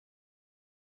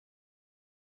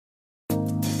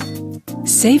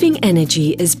Saving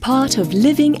energy is part of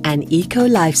living an eco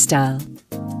lifestyle.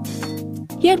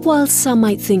 Yet while some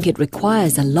might think it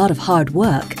requires a lot of hard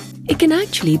work, it can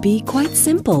actually be quite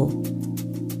simple.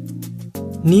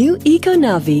 New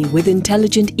EcoNavi with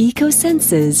intelligent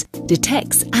eco-sensors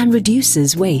detects and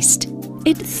reduces waste.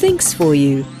 It thinks for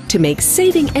you to make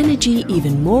saving energy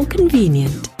even more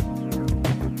convenient.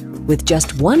 With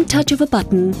just one touch of a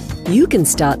button, you can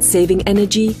start saving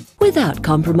energy without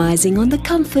compromising on the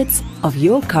comforts of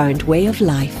your current way of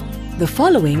life. The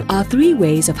following are 3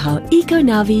 ways of how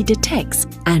EcoNavi detects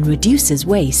and reduces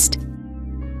waste: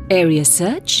 area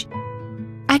search,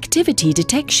 activity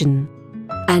detection,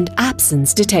 and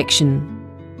absence detection.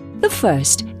 The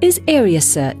first is area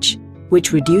search,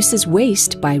 which reduces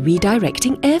waste by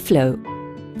redirecting airflow.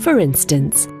 For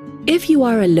instance, if you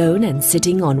are alone and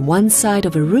sitting on one side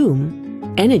of a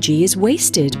room, energy is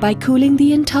wasted by cooling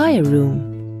the entire room.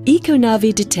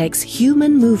 EcoNavi detects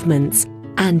human movements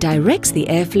and directs the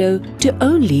airflow to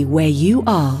only where you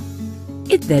are.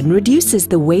 It then reduces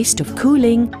the waste of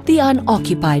cooling the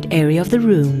unoccupied area of the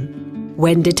room.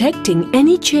 When detecting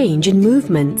any change in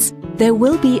movements, there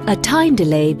will be a time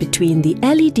delay between the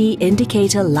LED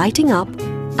indicator lighting up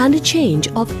and a change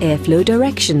of airflow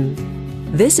direction.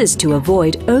 This is to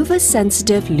avoid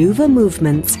oversensitive louver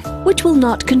movements, which will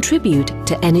not contribute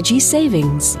to energy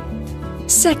savings.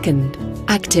 Second,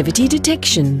 activity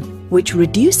detection, which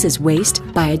reduces waste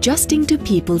by adjusting to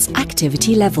people's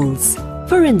activity levels.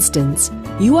 For instance,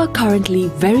 you are currently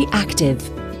very active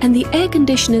and the air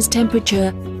conditioner's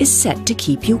temperature is set to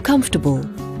keep you comfortable.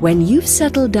 When you've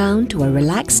settled down to a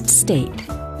relaxed state,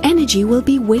 energy will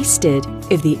be wasted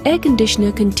if the air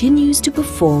conditioner continues to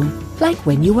perform like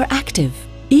when you were active.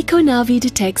 EcoNavi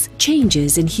detects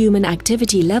changes in human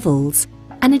activity levels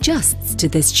and adjusts to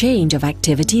this change of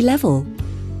activity level.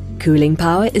 Cooling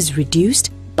power is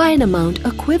reduced by an amount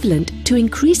equivalent to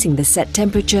increasing the set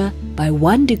temperature by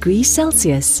 1 degree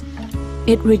Celsius.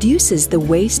 It reduces the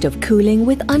waste of cooling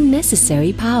with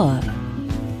unnecessary power.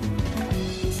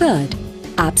 Third,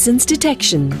 absence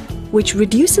detection, which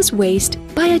reduces waste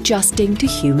by adjusting to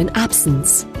human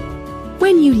absence.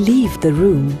 When you leave the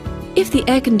room, if the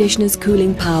air conditioner's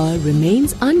cooling power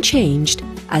remains unchanged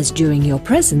as during your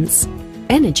presence,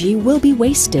 energy will be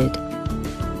wasted.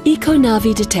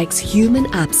 EcoNavi detects human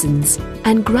absence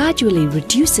and gradually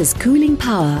reduces cooling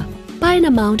power by an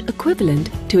amount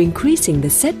equivalent to increasing the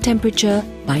set temperature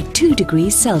by 2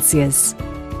 degrees Celsius.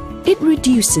 It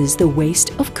reduces the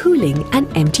waste of cooling an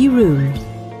empty room.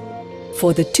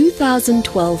 For the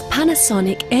 2012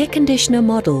 Panasonic air conditioner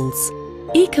models,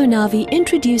 EcoNavi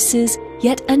introduces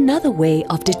yet another way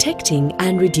of detecting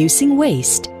and reducing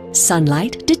waste: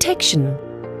 sunlight detection.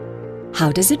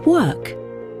 How does it work?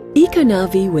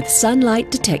 EcoNavi with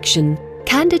sunlight detection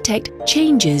can detect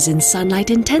changes in sunlight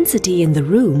intensity in the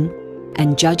room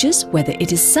and judges whether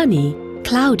it is sunny,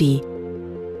 cloudy,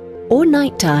 or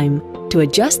nighttime to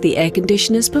adjust the air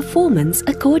conditioner's performance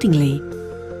accordingly.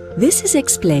 This is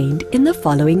explained in the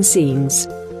following scenes.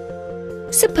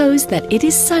 Suppose that it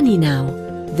is sunny now.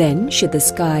 Then, should the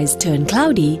skies turn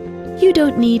cloudy, you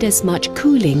don't need as much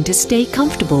cooling to stay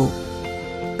comfortable.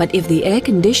 But if the air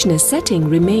conditioner setting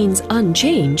remains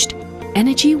unchanged,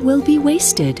 energy will be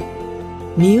wasted.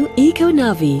 New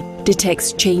EcoNavi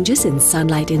detects changes in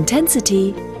sunlight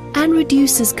intensity and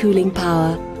reduces cooling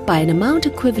power by an amount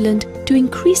equivalent to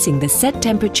increasing the set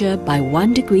temperature by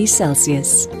 1 degree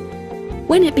Celsius.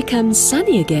 When it becomes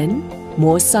sunny again,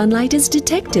 more sunlight is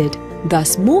detected,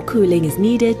 thus more cooling is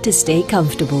needed to stay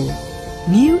comfortable.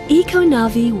 New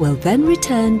EcoNavi will then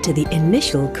return to the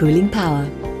initial cooling power.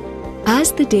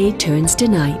 As the day turns to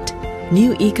night,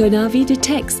 new EcoNavi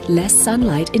detects less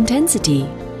sunlight intensity.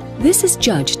 This is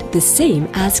judged the same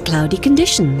as cloudy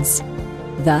conditions.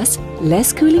 Thus,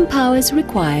 less cooling power is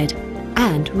required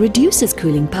and reduces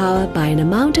cooling power by an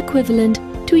amount equivalent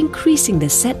to increasing the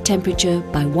set temperature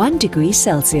by 1 degree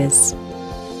Celsius.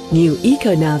 New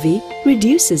EcoNavi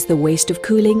reduces the waste of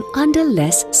cooling under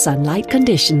less sunlight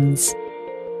conditions.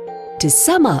 To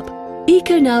sum up,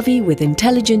 EcoNavi with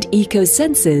intelligent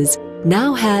eco-sensors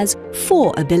now has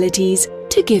 4 abilities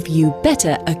to give you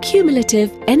better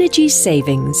accumulative energy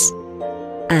savings.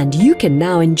 And you can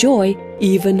now enjoy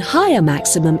even higher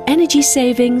maximum energy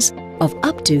savings of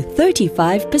up to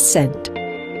 35%.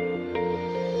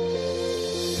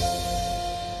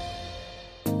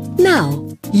 Now,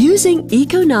 using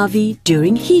EcoNavi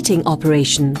during heating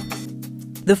operation.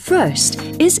 The first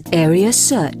is area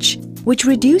search, which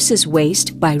reduces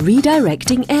waste by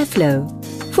redirecting airflow.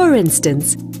 For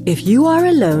instance, if you are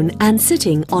alone and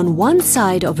sitting on one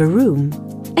side of a room,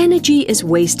 energy is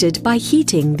wasted by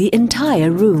heating the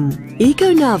entire room.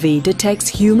 EcoNavi detects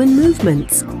human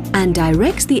movements and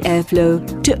directs the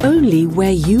airflow to only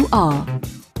where you are.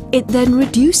 It then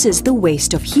reduces the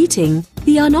waste of heating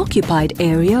the unoccupied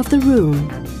area of the room.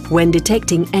 When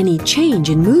detecting any change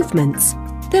in movements,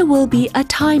 there will be a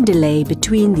time delay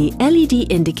between the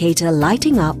LED indicator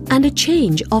lighting up and a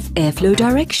change of airflow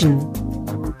direction.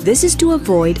 This is to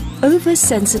avoid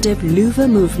oversensitive louver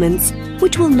movements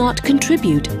which will not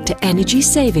contribute to energy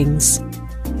savings.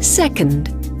 Second,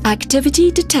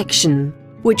 activity detection,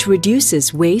 which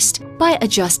reduces waste by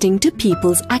adjusting to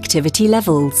people's activity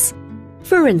levels.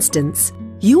 For instance,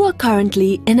 you are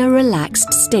currently in a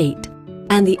relaxed state,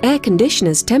 and the air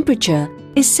conditioner's temperature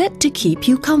is set to keep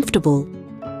you comfortable.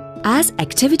 As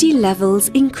activity levels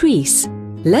increase,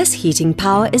 less heating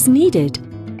power is needed,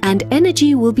 and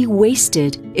energy will be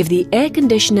wasted if the air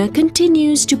conditioner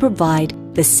continues to provide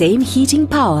the same heating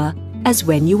power as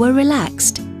when you were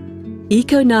relaxed.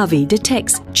 EcoNavi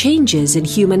detects changes in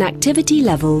human activity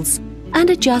levels and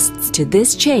adjusts to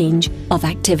this change of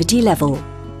activity level.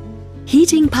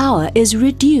 Heating power is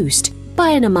reduced by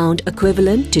an amount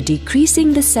equivalent to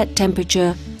decreasing the set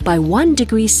temperature by 1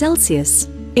 degree Celsius.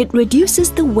 It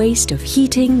reduces the waste of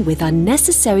heating with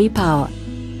unnecessary power.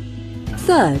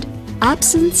 Third,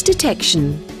 absence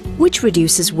detection, which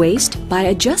reduces waste by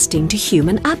adjusting to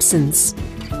human absence.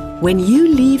 When you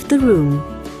leave the room,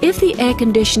 if the air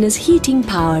conditioner's heating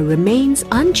power remains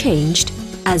unchanged,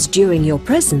 as during your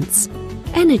presence,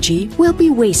 energy will be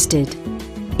wasted.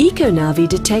 EcoNavi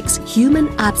detects human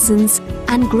absence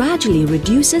and gradually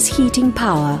reduces heating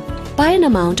power by an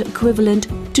amount equivalent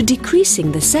to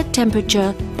decreasing the set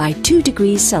temperature by 2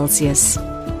 degrees Celsius.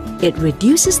 It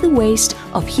reduces the waste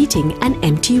of heating an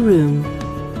empty room.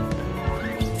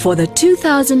 For the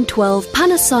 2012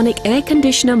 Panasonic air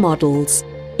conditioner models,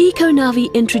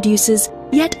 EcoNavi introduces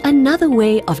yet another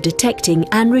way of detecting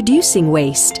and reducing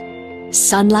waste: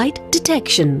 sunlight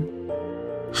detection.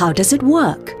 How does it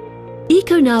work?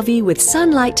 EcoNavi with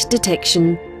sunlight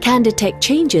detection can detect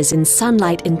changes in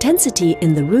sunlight intensity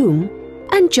in the room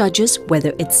and judges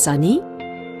whether it's sunny,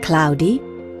 cloudy,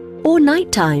 or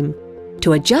nighttime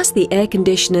to adjust the air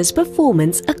conditioner's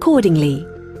performance accordingly.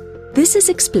 This is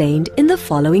explained in the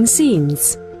following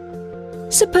scenes.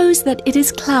 Suppose that it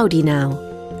is cloudy now.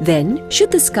 Then,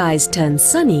 should the skies turn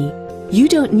sunny, you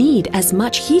don't need as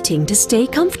much heating to stay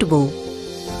comfortable.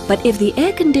 But if the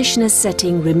air conditioner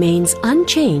setting remains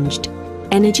unchanged,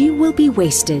 energy will be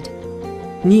wasted.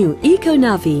 New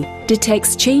EcoNavi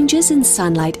detects changes in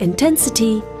sunlight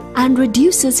intensity and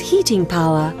reduces heating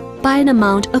power by an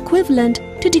amount equivalent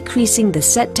to decreasing the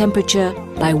set temperature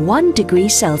by 1 degree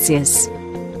Celsius.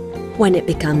 When it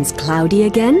becomes cloudy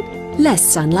again, less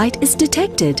sunlight is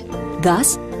detected.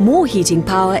 Thus, more heating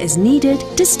power is needed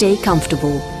to stay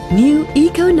comfortable. New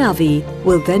EcoNavi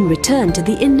will then return to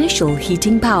the initial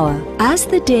heating power as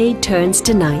the day turns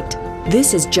to night.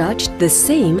 This is judged the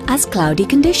same as cloudy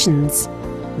conditions.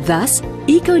 Thus,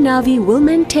 EcoNavi will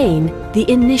maintain the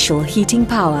initial heating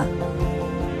power.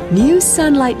 New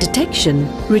sunlight detection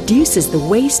reduces the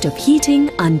waste of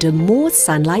heating under more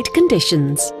sunlight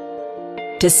conditions.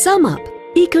 To sum up,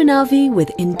 EcoNavi with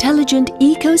intelligent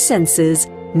eco-sensors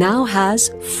now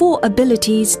has 4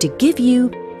 abilities to give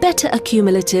you better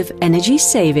accumulative energy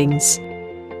savings.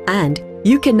 And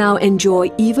you can now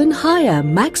enjoy even higher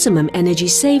maximum energy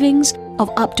savings of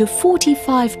up to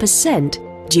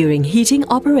 45% during heating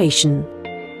operation.